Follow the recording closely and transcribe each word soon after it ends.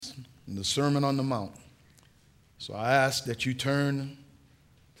in the Sermon on the Mount. So I ask that you turn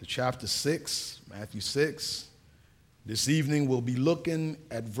to chapter 6, Matthew 6. This evening we'll be looking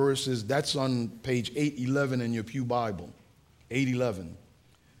at verses, that's on page 811 in your Pew Bible, 811.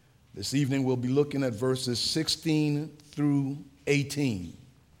 This evening we'll be looking at verses 16 through 18.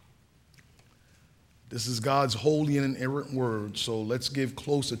 This is God's holy and inerrant word, so let's give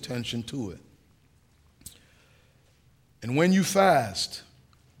close attention to it. And when you fast,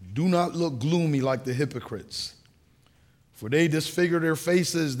 do not look gloomy like the hypocrites, for they disfigure their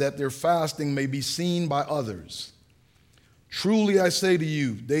faces that their fasting may be seen by others. Truly I say to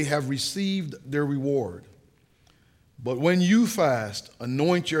you, they have received their reward. But when you fast,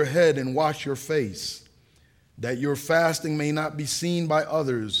 anoint your head and wash your face, that your fasting may not be seen by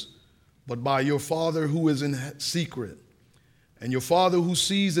others, but by your Father who is in secret. And your Father who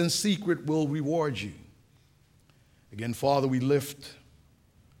sees in secret will reward you. Again, Father, we lift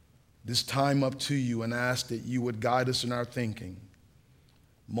this time up to you and ask that you would guide us in our thinking,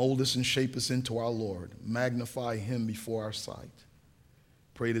 mold us and shape us into our Lord, magnify him before our sight.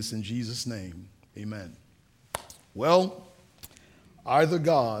 Pray this in Jesus' name, amen. Well, either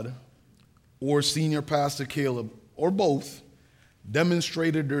God or Senior Pastor Caleb, or both,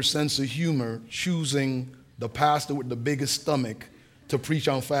 demonstrated their sense of humor choosing the pastor with the biggest stomach to preach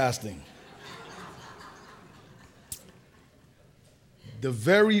on fasting. The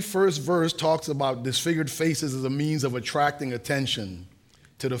very first verse talks about disfigured faces as a means of attracting attention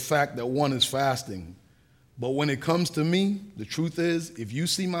to the fact that one is fasting. But when it comes to me, the truth is, if you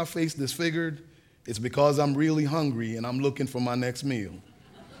see my face disfigured, it's because I'm really hungry and I'm looking for my next meal.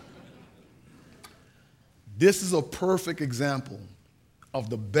 This is a perfect example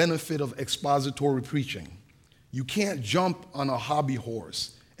of the benefit of expository preaching. You can't jump on a hobby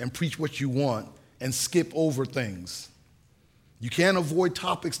horse and preach what you want and skip over things. You can't avoid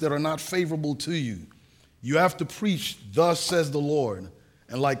topics that are not favorable to you. You have to preach, thus says the Lord,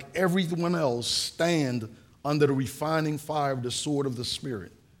 and like everyone else, stand under the refining fire of the sword of the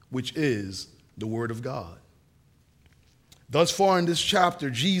Spirit, which is the Word of God. Thus far in this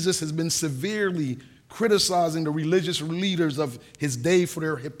chapter, Jesus has been severely criticizing the religious leaders of his day for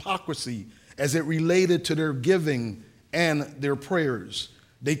their hypocrisy as it related to their giving and their prayers.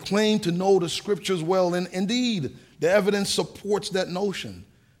 They claim to know the scriptures well, and indeed, the evidence supports that notion.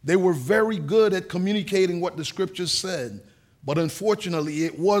 They were very good at communicating what the scriptures said, but unfortunately,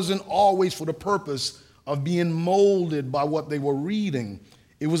 it wasn't always for the purpose of being molded by what they were reading.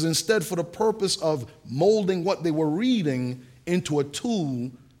 It was instead for the purpose of molding what they were reading into a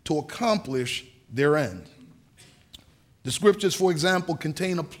tool to accomplish their end. The scriptures, for example,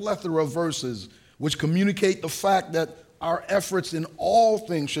 contain a plethora of verses which communicate the fact that our efforts in all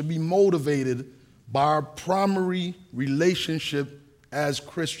things should be motivated by our primary relationship as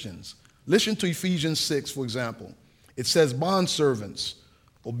Christians. Listen to Ephesians 6, for example. It says, "Bondservants,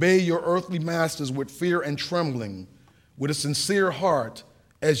 obey your earthly masters with fear and trembling, with a sincere heart,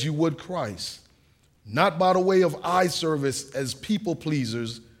 as you would Christ, not by the way of eye service as people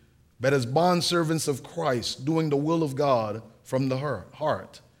pleasers, but as bondservants of Christ, doing the will of God from the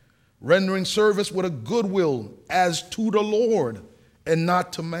heart, rendering service with a good will as to the Lord and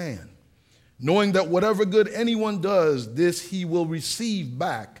not to man, knowing that whatever good anyone does, this he will receive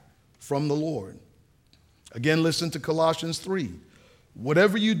back from the Lord." Again, listen to Colossians 3.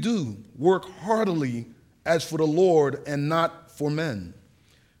 "Whatever you do, work heartily as for the Lord and not for men,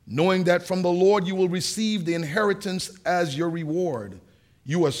 knowing that from the Lord you will receive the inheritance as your reward.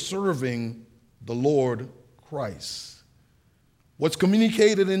 You are serving the Lord Christ." What's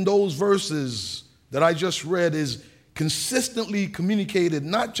communicated in those verses that I just read is consistently communicated,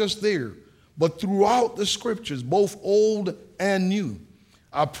 not just there, but throughout the scriptures, both old and new.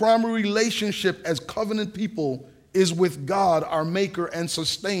 Our primary relationship as covenant people is with God, our maker and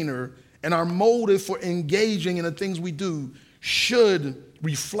sustainer, and our motive for engaging in the things we do should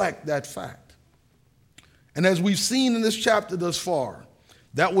reflect that fact. And as we've seen in this chapter thus far,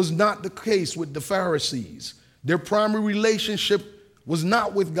 that was not the case with the Pharisees. Their primary relationship was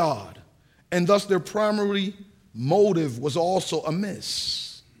not with God, and thus their primary motive was also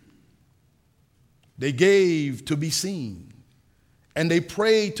amiss. They gave to be seen, and they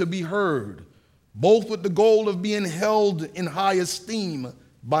prayed to be heard, both with the goal of being held in high esteem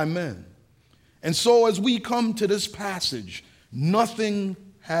by men. And so as we come to this passage, nothing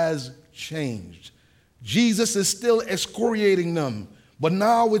has changed. Jesus is still excoriating them, but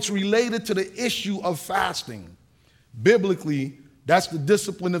now it's related to the issue of fasting. Biblically, that's the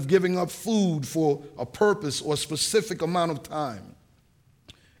discipline of giving up food for a purpose or a specific amount of time.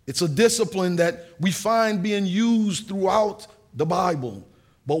 It's a discipline that we find being used throughout the Bible.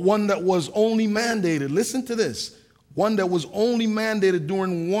 but one that was only mandated, listen to this, one that was only mandated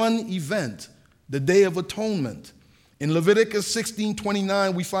during one event, the Day of Atonement. In Leviticus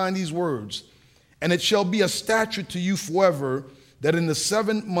 16:29, we find these words, "And it shall be a statute to you forever, that in the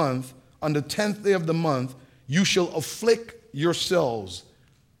 7th month, on the 10th day of the month, you shall afflict yourselves."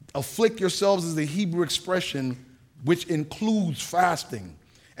 Afflict yourselves is the Hebrew expression which includes fasting.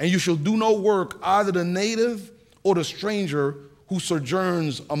 "And you shall do no work, either the native or the stranger who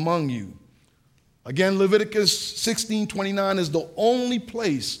sojourns among you." Again, Leviticus 16:29 is the only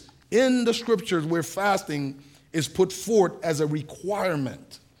place in the scriptures where fasting is put forth as a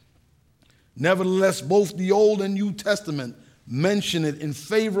requirement. Nevertheless, both the Old and New Testament mention it in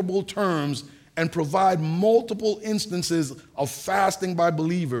favorable terms and provide multiple instances of fasting by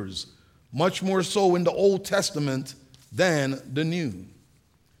believers, much more so in the Old Testament than the New.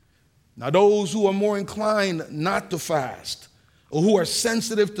 Now, those who are more inclined not to fast, or who are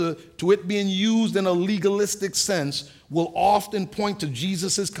sensitive to it being used in a legalistic sense, will often point to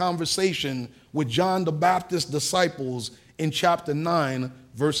Jesus' conversation with John the Baptist's disciples in chapter 9,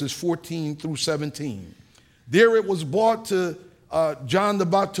 verses 14 through 17. There it was brought to John the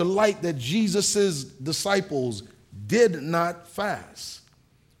Baptist to light that Jesus' disciples did not fast.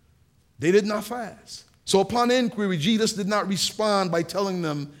 They did not fast. So upon inquiry, Jesus did not respond by telling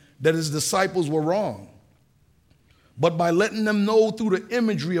them that his disciples were wrong, but by letting them know through the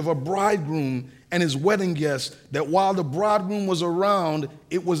imagery of a bridegroom and his wedding guests that while the bridegroom was around,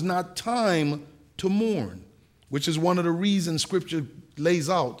 it was not time to mourn, which is one of the reasons Scripture lays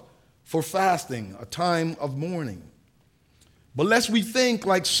out for fasting, a time of mourning. But lest we think,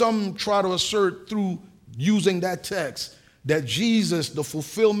 like some try to assert through using that text, that Jesus, the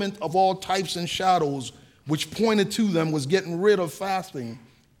fulfillment of all types and shadows, which pointed to them, was getting rid of fasting,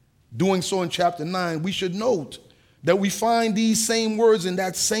 doing so in chapter 9, we should note that we find these same words in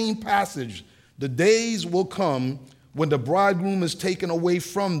that same passage. The days will come when the bridegroom is taken away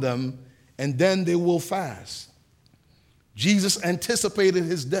from them, and then they will fast. Jesus anticipated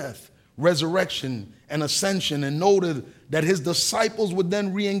his death, resurrection, and ascension, and noted that his disciples would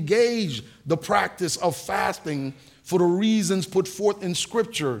then re-engage the practice of fasting for the reasons put forth in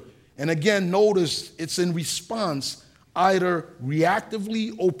Scripture. And again, notice it's in response either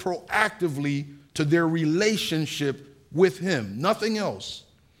reactively or proactively to their relationship with him, nothing else.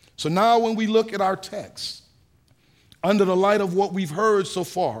 So now when we look at our text, under the light of what we've heard so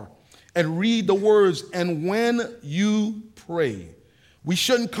far, and read the words, "and when you pray," we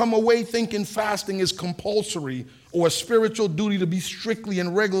shouldn't come away thinking fasting is compulsory or a spiritual duty to be strictly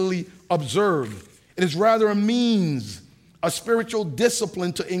and regularly observed. It is rather a means, a spiritual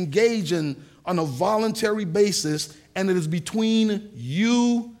discipline to engage in on a voluntary basis, and it is between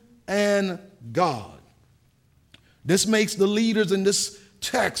you and God. This makes the leaders in this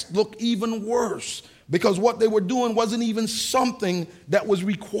text look even worse, because what they were doing wasn't even something that was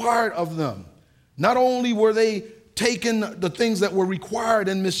required of them. Not only were they taking the things that were required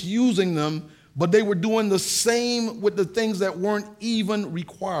and misusing them, but they were doing the same with the things that weren't even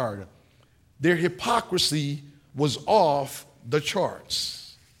required. Their hypocrisy was off the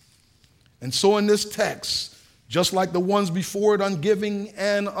charts. And so in this text, just like the ones before it on giving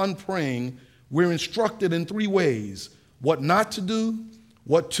and on praying, we're instructed in three ways: what not to do,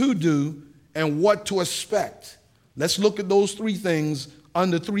 what to do, and what to expect. Let's look at those three things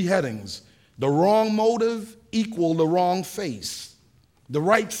under three headings. The wrong motive equal the wrong face. The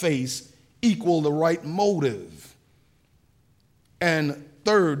right face equal the right motive. And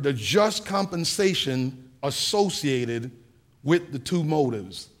third, the just compensation associated with the two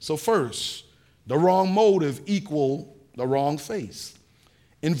motives. So first, the wrong motive equal the wrong face.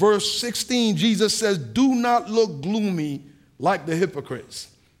 In verse 16, Jesus says, "Do not look gloomy like the hypocrites."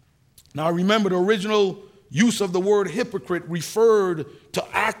 Now remember, the original use of the word hypocrite referred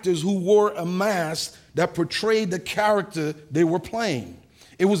to actors who wore a mask that portrayed the character they were playing.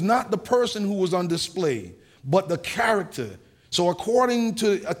 It was not the person who was on display, but the character. So according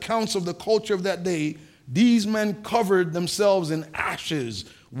to accounts of the culture of that day, these men covered themselves in ashes,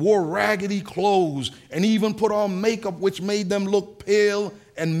 wore raggedy clothes, and even put on makeup which made them look pale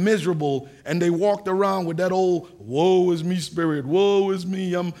and miserable. And they walked around with that old "woe is me" spirit. Woe is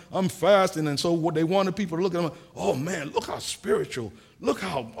me, I'm fasting. And so what they wanted people to look at them, oh man, look how spiritual. Look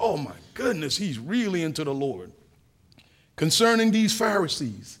how, oh my goodness, he's really into the Lord. Concerning these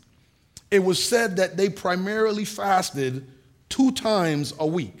Pharisees, it was said that they primarily fasted 2 times a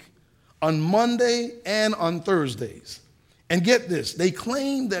week, on Monday and on Thursdays. And get this, they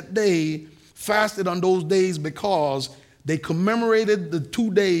claimed that they fasted on those days because they commemorated the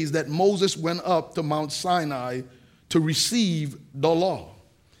 2 days that Moses went up to Mount Sinai to receive the law.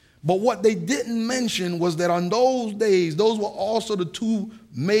 But what they didn't mention was that on those days, those were also the two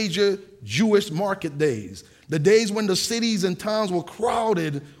major Jewish market days. The days when the cities and towns were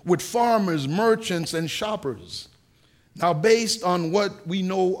crowded with farmers, merchants, and shoppers. Now, based on what we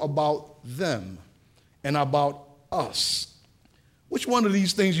know about them and about us, which one of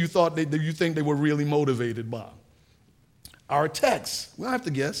these things you think they were really motivated by? Our text, we don't have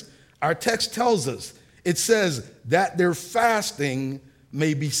to guess. Our text tells us, it says that their fasting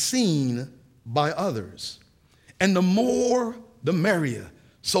may be seen by others. And the more, the merrier.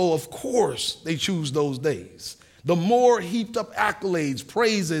 So, of course, they choose those days. The more heaped up accolades,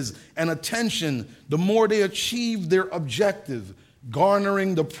 praises, and attention, the more they achieve their objective,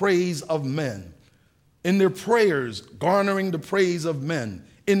 garnering the praise of men. In their prayers, garnering the praise of men.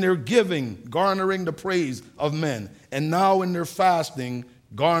 In their giving, garnering the praise of men. And now in their fasting,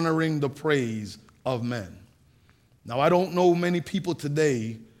 garnering the praise of men. Now, I don't know many people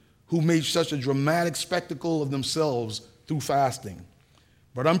today who made such a dramatic spectacle of themselves through fasting.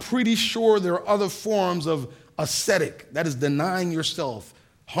 But I'm pretty sure there are other forms of ascetic, that is denying yourself,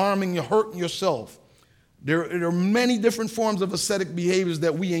 harming, hurting yourself. There are many different forms of ascetic behaviors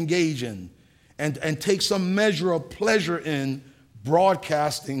that we engage in and take some measure of pleasure in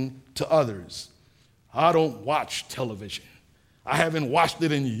broadcasting to others. I don't watch television. I haven't watched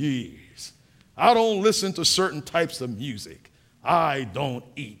it in years. I don't listen to certain types of music. I don't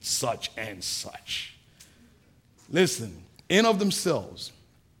eat such and such. Listen, in of themselves,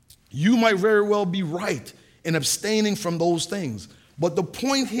 you might very well be right in abstaining from those things. But the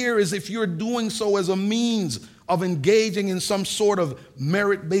point here is if you're doing so as a means of engaging in some sort of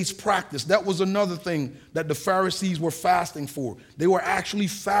merit-based practice, that was another thing that the Pharisees were fasting for. They were actually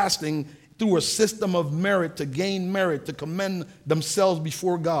fasting through a system of merit to gain merit, to commend themselves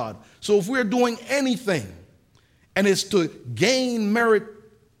before God. So if we're doing anything and it's to gain merit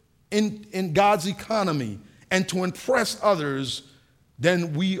in God's economy and to impress others,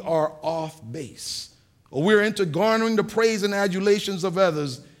 then we are off base. Or we're into garnering the praise and adulations of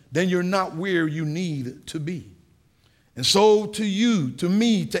others, then you're not where you need to be. And so to you, to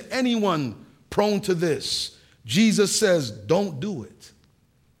me, to anyone prone to this, Jesus says, don't do it.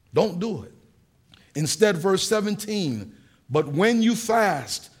 Don't do it. Instead, verse 17, but when you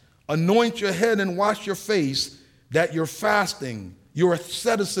fast, anoint your head and wash your face, that your fasting, your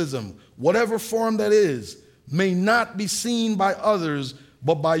asceticism, whatever form that is, may not be seen by others,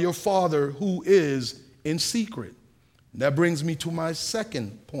 but by your Father who is in secret. That brings me to my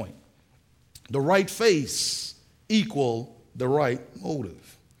second point. The right face equal the right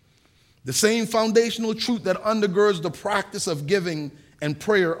motive. The same foundational truth that undergirds the practice of giving and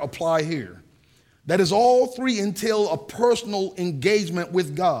prayer apply here. That is, all three entail a personal engagement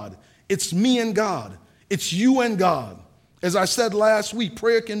with God. It's me and God. It's you and God. As I said last week,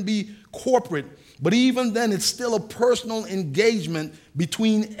 prayer can be corporate, but even then it's still a personal engagement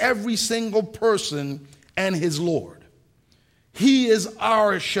between every single person and his Lord. He is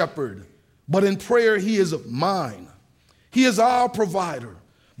our shepherd, but in prayer he is mine. He is our provider,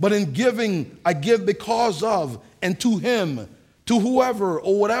 but in giving I give because of and to him, to whoever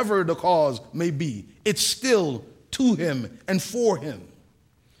or whatever the cause may be. It's still to him and for him.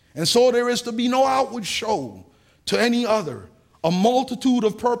 And so there is to be no outward show to any other. A multitude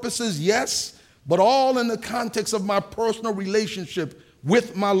of purposes, yes, but all in the context of my personal relationship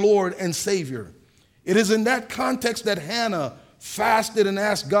with my Lord and Savior. It is in that context that Hannah fasted and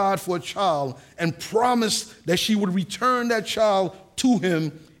asked God for a child and promised that she would return that child to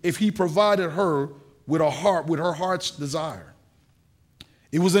him if he provided her with her heart's desire.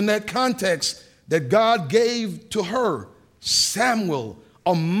 It was in that context that God gave to her Samuel,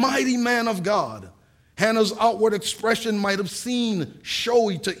 a mighty man of God. Hannah's outward expression might have seemed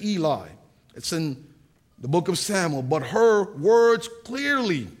showy to Eli. It's in the book of Samuel, but her words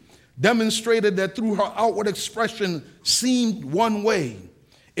clearly demonstrated that through her outward expression seemed one way.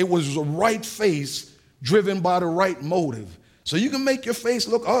 It was a right face driven by the right motive. So you can make your face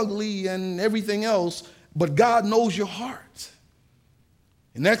look ugly and everything else, but God knows your heart.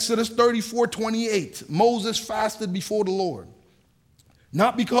 In Exodus 34:28, Moses fasted before the Lord,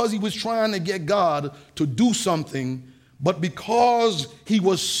 not because he was trying to get God to do something, but because he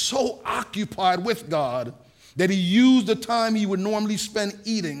was so occupied with God that he used the time he would normally spend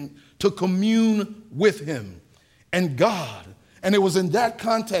eating to commune with him and God. And it was in that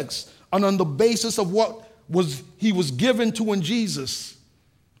context and on the basis of what he was given to in Jesus.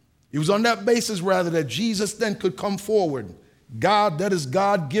 It was on that basis, rather, that Jesus then could come forward. God, that is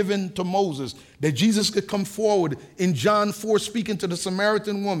God given to Moses, that Jesus could come forward in John 4, speaking to the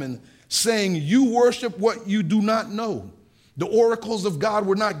Samaritan woman, saying, you worship what you do not know. The oracles of God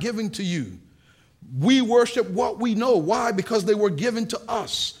were not given to you. We worship what we know. Why? Because they were given to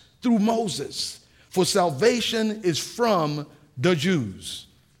us through Moses. For salvation is from the Jews.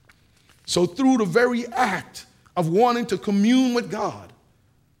 So through the very act of wanting to commune with God,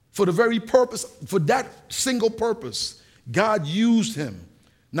 for the very purpose, for that single purpose, God used him.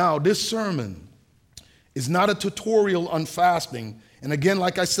 Now, this sermon is not a tutorial on fasting. And again,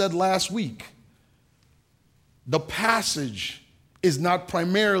 like I said last week, the passage is not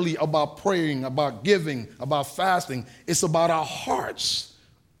primarily about praying, about giving, about fasting. It's about our hearts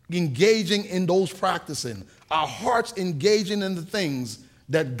engaging in those practicing, our hearts engaging in the things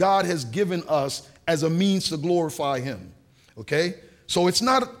that God has given us as a means to glorify him. Okay? So it's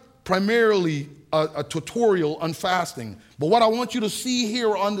not primarily a tutorial on fasting. But what I want you to see here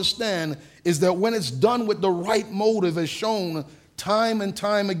or understand is that when it's done with the right motive, as shown time and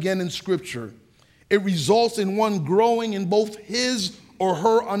time again in Scripture, it results in one growing in both his or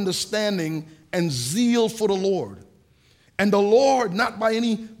her understanding and zeal for the Lord. And the Lord, not by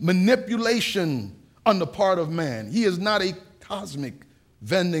any manipulation on the part of man. He is not a cosmic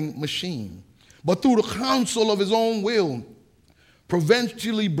vending machine. But through the counsel of his own will,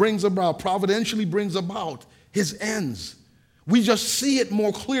 providentially brings about his ends. We just see it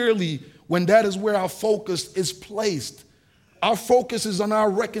more clearly when that is where our focus is placed. Our focus is on our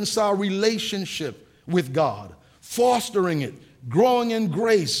reconciled relationship with God, fostering it, growing in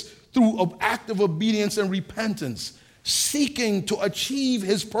grace through active obedience and repentance, seeking to achieve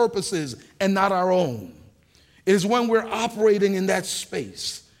his purposes and not our own. It is when we're operating in that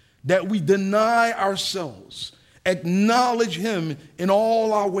space that we deny ourselves, acknowledge him in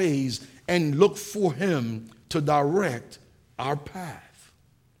all our ways, and look for him to direct our path.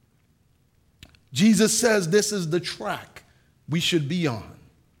 Jesus says this is the track we should be on,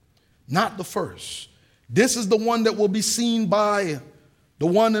 not the first. This is the one that will be seen by the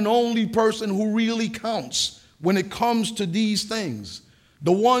one and only person who really counts when it comes to these things,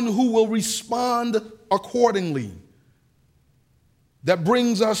 the one who will respond accordingly. That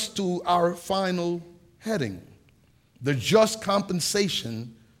brings us to our final heading: the just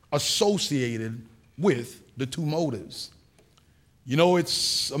compensation associated with the two motives. You know,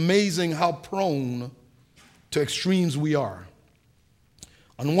 it's amazing how prone to extremes we are.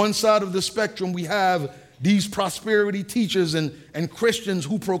 On one side of the spectrum, we have these prosperity teachers and Christians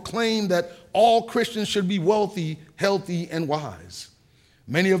who proclaim that all Christians should be wealthy, healthy, and wise.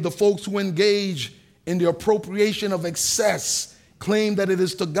 Many of the folks who engage in the appropriation of excess claim that it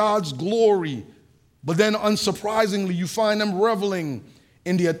is to God's glory, but then unsurprisingly, you find them reveling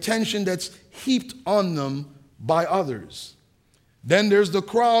in the attention that's heaped on them by others. Then there's the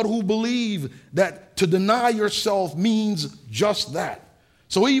crowd who believe that to deny yourself means just that.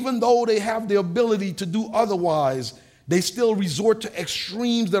 So even though they have the ability to do otherwise, they still resort to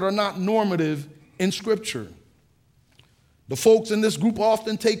extremes that are not normative in Scripture. The folks in this group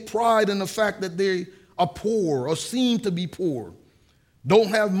often take pride in the fact that they are poor or seem to be poor, don't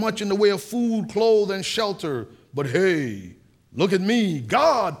have much in the way of food, clothes, and shelter, but hey, look at me,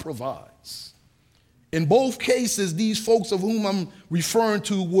 God provides. In both cases, these folks of whom I'm referring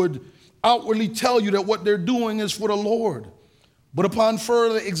to would outwardly tell you that what they're doing is for the Lord. But upon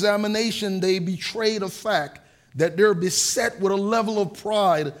further examination, they betray the fact that they're beset with a level of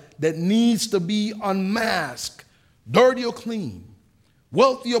pride that needs to be unmasked, dirty or clean,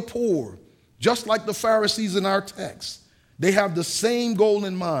 wealthy or poor, just like the Pharisees in our text. They have the same goal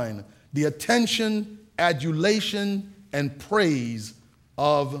in mind: the attention, adulation, and praise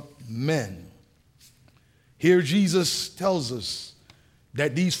of men. Here Jesus tells us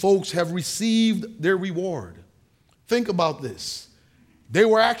that these folks have received their reward. Think about this. They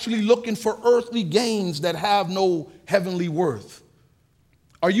were actually looking for earthly gains that have no heavenly worth.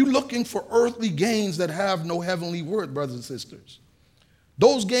 Are you looking for earthly gains that have no heavenly worth, brothers and sisters?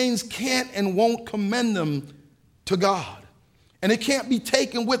 Those gains can't and won't commend them to God. And it can't be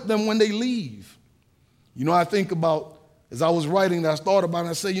taken with them when they leave. You know, I think about, as I was writing that, I thought about it, and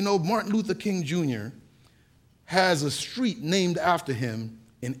I said, you know, Martin Luther King Jr. has a street named after him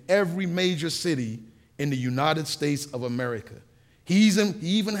in every major city in the United States of America. He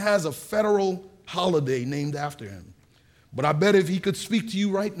even has a federal holiday named after him. But I bet if he could speak to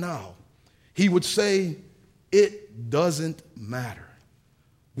you right now, he would say, it doesn't matter.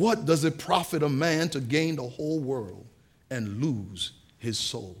 What does it profit a man to gain the whole world and lose his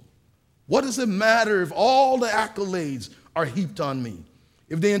soul? What does it matter if all the accolades are heaped on me?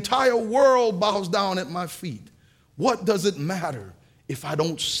 If the entire world bows down at my feet, what does it matter if I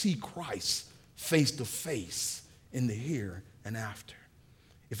don't see Christ face to face in the here and after?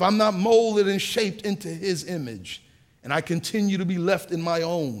 If I'm not molded and shaped into his image, and I continue to be left in my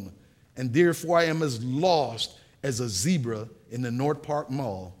own, and therefore I am as lost as a zebra in the North Park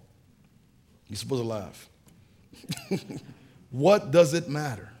Mall. You're supposed to laugh. What does it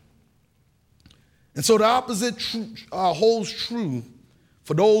matter? And so the opposite holds true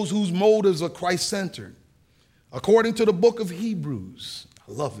for those whose motives are Christ-centered. According to the book of Hebrews,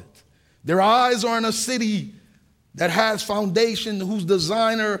 I love it, their eyes are in a city that has foundation, whose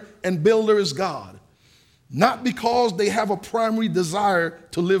designer and builder is God. Not because they have a primary desire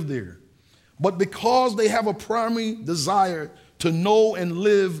to live there, but because they have a primary desire to know and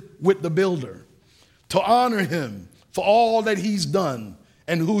live with the builder, to honor him for all that he's done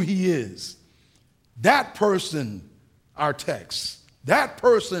and who he is. That person, our text, that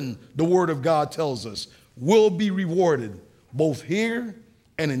person, the word of God tells us, will be rewarded both here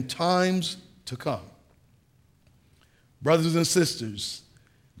and in times to come. Brothers and sisters,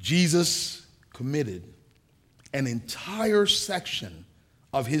 Jesus committed an entire section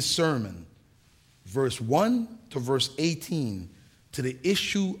of his sermon, verse 1 to verse 18, to the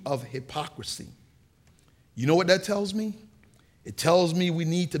issue of hypocrisy. You know what that tells me? It tells me we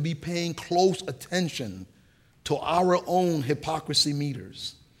need to be paying close attention to our own hypocrisy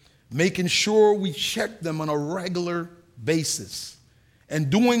meters, making sure we check them on a regular basis, and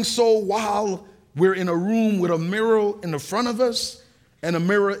doing so while we're in a room with a mirror in the front of us and a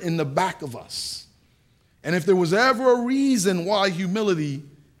mirror in the back of us. And if there was ever a reason why humility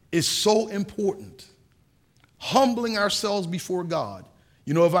is so important, humbling ourselves before God,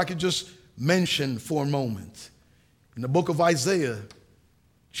 you know, if I could just mention for a moment, in the book of Isaiah,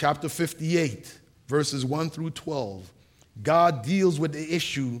 chapter 58, verses 1 through 12, God deals with the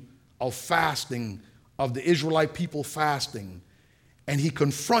issue of fasting, of the Israelite people fasting. And he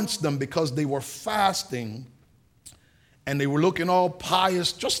confronts them because they were fasting and they were looking all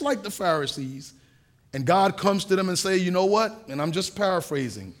pious, just like the Pharisees. And God comes to them and say, you know what? And I'm just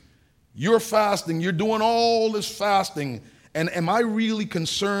paraphrasing. You're fasting. You're doing all this fasting. And am I really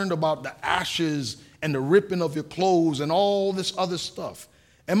concerned about the ashes and the ripping of your clothes and all this other stuff?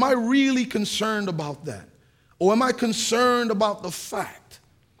 Am I really concerned about that? Or am I concerned about the fact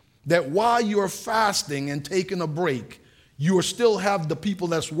that while you're fasting and taking a break, you still have the people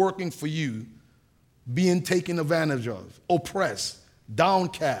that's working for you being taken advantage of, oppressed,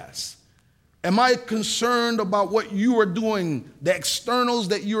 downcast? Am I concerned about what you are doing, the externals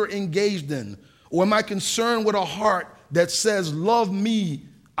that you're engaged in? Or am I concerned with a heart that says, love me,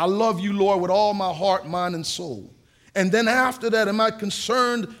 I love you, Lord, with all my heart, mind, and soul? And then after that, am I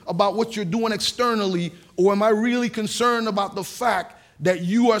concerned about what you're doing externally, or am I really concerned about the fact that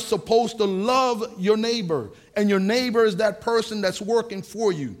you are supposed to love your neighbor, and your neighbor is that person that's working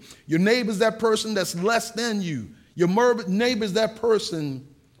for you. Your neighbor is that person that's less than you. Your neighbor is that person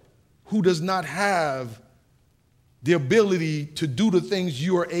who does not have the ability to do the things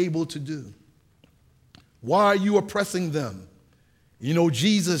you are able to do. Why are you oppressing them? You know,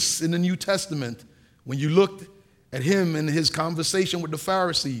 Jesus in the New Testament, when you looked at him and his conversation with the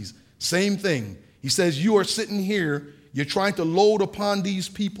Pharisees, same thing. He says, you are sitting here, you're trying to load upon these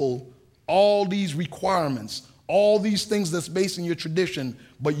people all these requirements, all these things that's based in your tradition,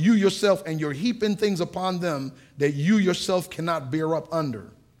 but you yourself, and you're heaping things upon them that you yourself cannot bear up under.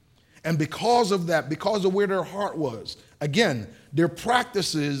 And because of that, because of where their heart was, again, their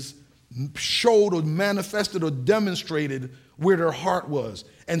practices showed or manifested or demonstrated where their heart was.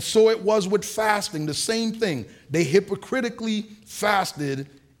 And so it was with fasting, the same thing. They hypocritically fasted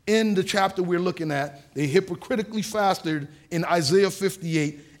in the chapter we're looking at. They hypocritically fasted in Isaiah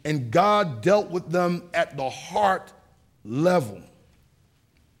 58, and God dealt with them at the heart level.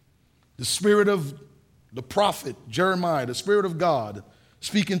 The spirit of the prophet Jeremiah, the spirit of God,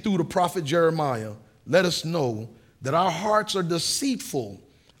 speaking through the prophet Jeremiah, let us know that our hearts are deceitful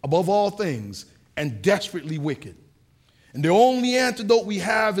above all things and desperately wicked. And the only antidote we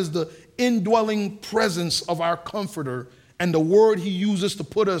have is the indwelling presence of our Comforter and the word he uses to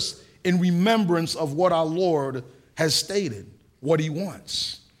put us in remembrance of what our Lord has stated, what he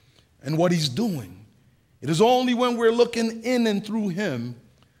wants and what he's doing. It is only when we're looking in and through him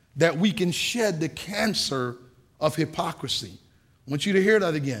that we can shed the cancer of hypocrisy. I want you to hear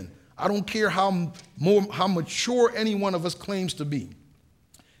that again. I don't care how mature any one of us claims to be.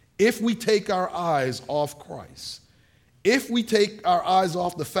 If we take our eyes off Christ, if we take our eyes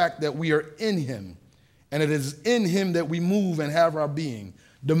off the fact that we are in him, and it is in him that we move and have our being,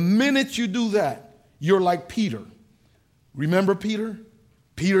 the minute you do that, you're like Peter. Remember Peter?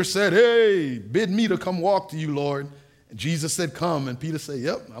 Peter said, hey, bid me to come walk to you, Lord. And Jesus said, come. And Peter said,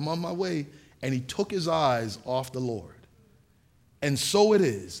 yep, I'm on my way. And he took his eyes off the Lord. And so it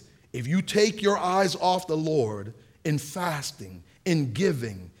is. If you take your eyes off the Lord, in fasting, in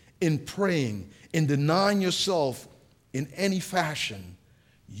giving, in praying, in denying yourself in any fashion,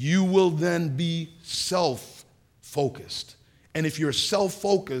 you will then be self-focused. And if you're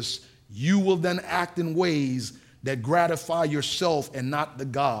self-focused, you will then act in ways that gratify yourself and not the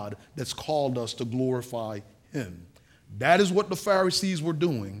God that's called us to glorify him. That is what the Pharisees were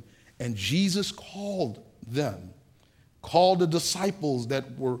doing, and Jesus called them, called the disciples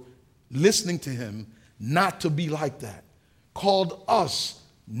that were listening to him not to be like that, called us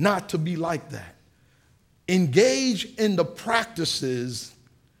not to be like that. Engage in the practices,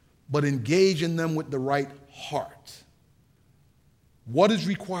 but engage in them with the right heart. What is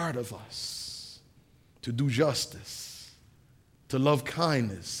required of us? To do justice, to love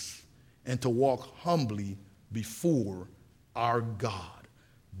kindness, and to walk humbly before our God.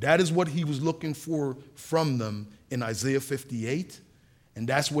 That is what he was looking for from them in Isaiah 58, and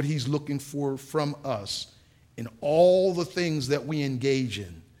that's what he's looking for from us in all the things that we engage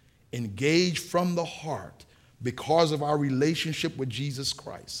in. Engage from the heart because of our relationship with Jesus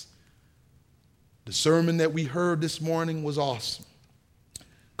Christ. The sermon that we heard this morning was awesome,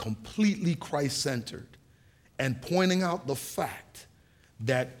 completely Christ-centered, and pointing out the fact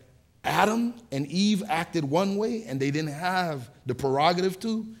that Adam and Eve acted one way and they didn't have the prerogative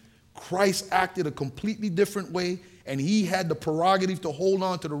to. Christ acted a completely different way, and he had the prerogative to hold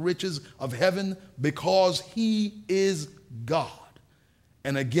on to the riches of heaven because he is God.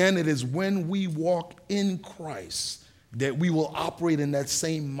 And again, it is when we walk in Christ that we will operate in that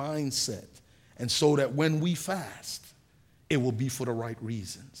same mindset. And so that when we fast, it will be for the right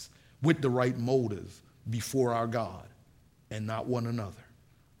reasons, with the right motive before our God and not one another,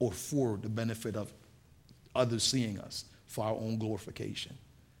 or for the benefit of others seeing us for our own glorification.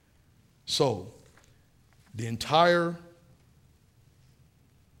 So, the entire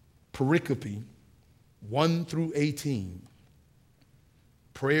pericope, 1 through 18,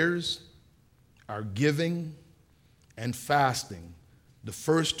 prayers, our giving, and fasting, the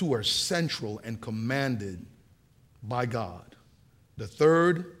first two are central and commanded by God. The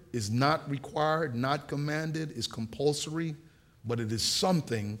third is not required, not commanded, is compulsory, but it is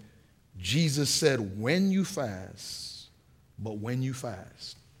something Jesus said when you fast, but when you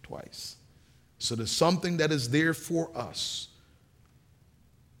fast, twice. So there's something that is there for us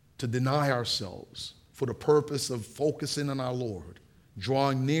to deny ourselves for the purpose of focusing on our Lord,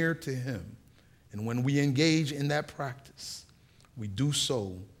 drawing near to him. And when we engage in that practice, we do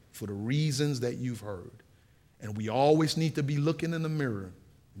so for the reasons that you've heard. And we always need to be looking in the mirror.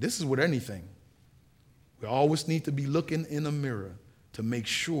 This is with anything. We always need to be looking in a mirror to make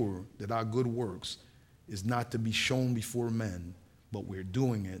sure that our good works is not to be shown before men, but we're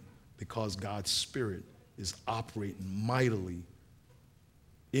doing it because God's Spirit is operating mightily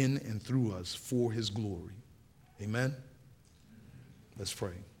in and through us for his glory. Amen? Let's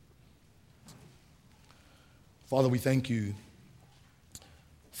pray. Father, we thank you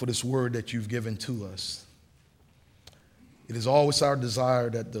for this word that you've given to us. It is always our desire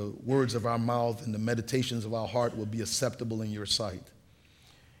that the words of our mouth and the meditations of our heart will be acceptable in your sight.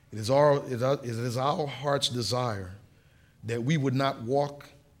 It is our heart's desire that we would not walk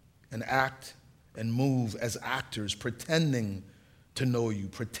and act and move as actors, pretending to know you,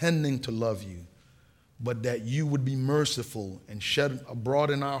 pretending to love you, but that you would be merciful and shed abroad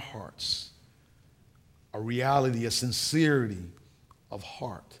in our hearts a reality, a sincerity of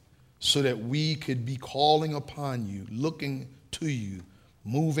heart, so that we could be calling upon you, looking to you,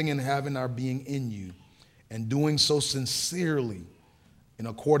 moving and having our being in you, and doing so sincerely in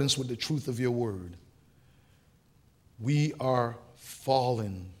accordance with the truth of your word. We are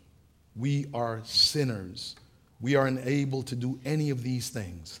fallen. We are sinners. We are unable to do any of these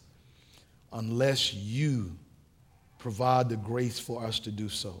things unless you provide the grace for us to do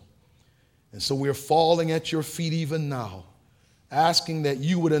so. And so we're falling at your feet even now, asking that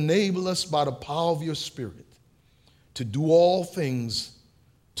you would enable us by the power of your Spirit to do all things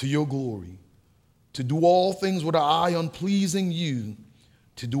to your glory, to do all things with our eye on pleasing you,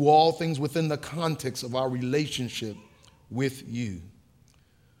 to do all things within the context of our relationship with you.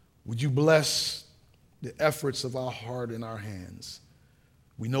 Would you bless the efforts of our heart and our hands?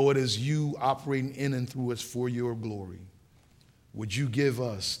 We know it is you operating in and through us for your glory. Would you give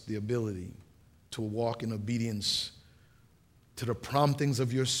us the ability to walk in obedience to the promptings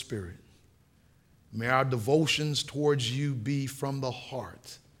of your Spirit? May our devotions towards you be from the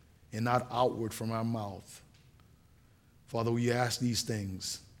heart and not outward from our mouth. Father, we ask these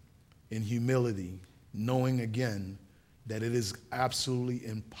things in humility, knowing again that it is absolutely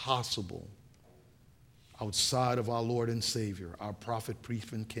impossible outside of our Lord and Savior, our prophet,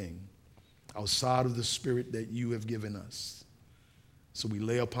 priest, and king, outside of the Spirit that you have given us. So we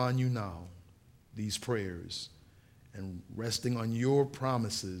lay upon you now these prayers and resting on your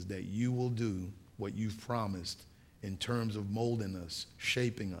promises that you will do what you've promised in terms of molding us,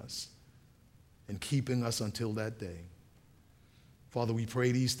 shaping us, and keeping us until that day. Father, we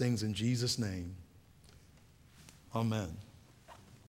pray these things in Jesus' name. Amen.